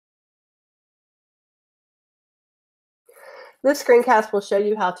This screencast will show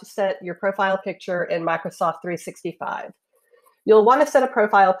you how to set your profile picture in Microsoft 365. You'll want to set a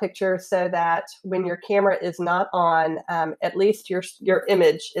profile picture so that when your camera is not on, at least your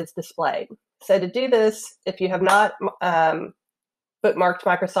image is displayed. So to do this, if you have not bookmarked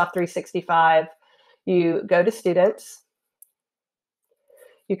Microsoft 365, you go to Students.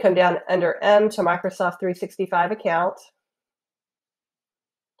 You come down under M to Microsoft 365 account.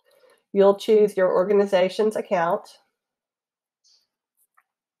 You'll choose your organization's account.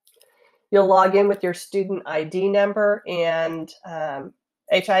 You'll log in with your student ID number and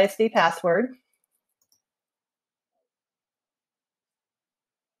HISD password.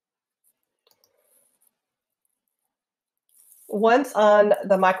 Once on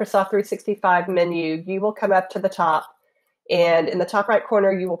the Microsoft 365 menu, you will come up to the top, and in the top right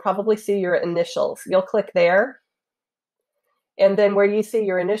corner, you will probably see your initials. You'll click there. And then where you see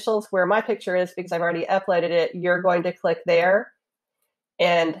your initials, where my picture is, because I've already uploaded it, you're going to click there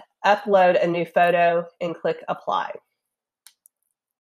and upload a new photo and click Apply.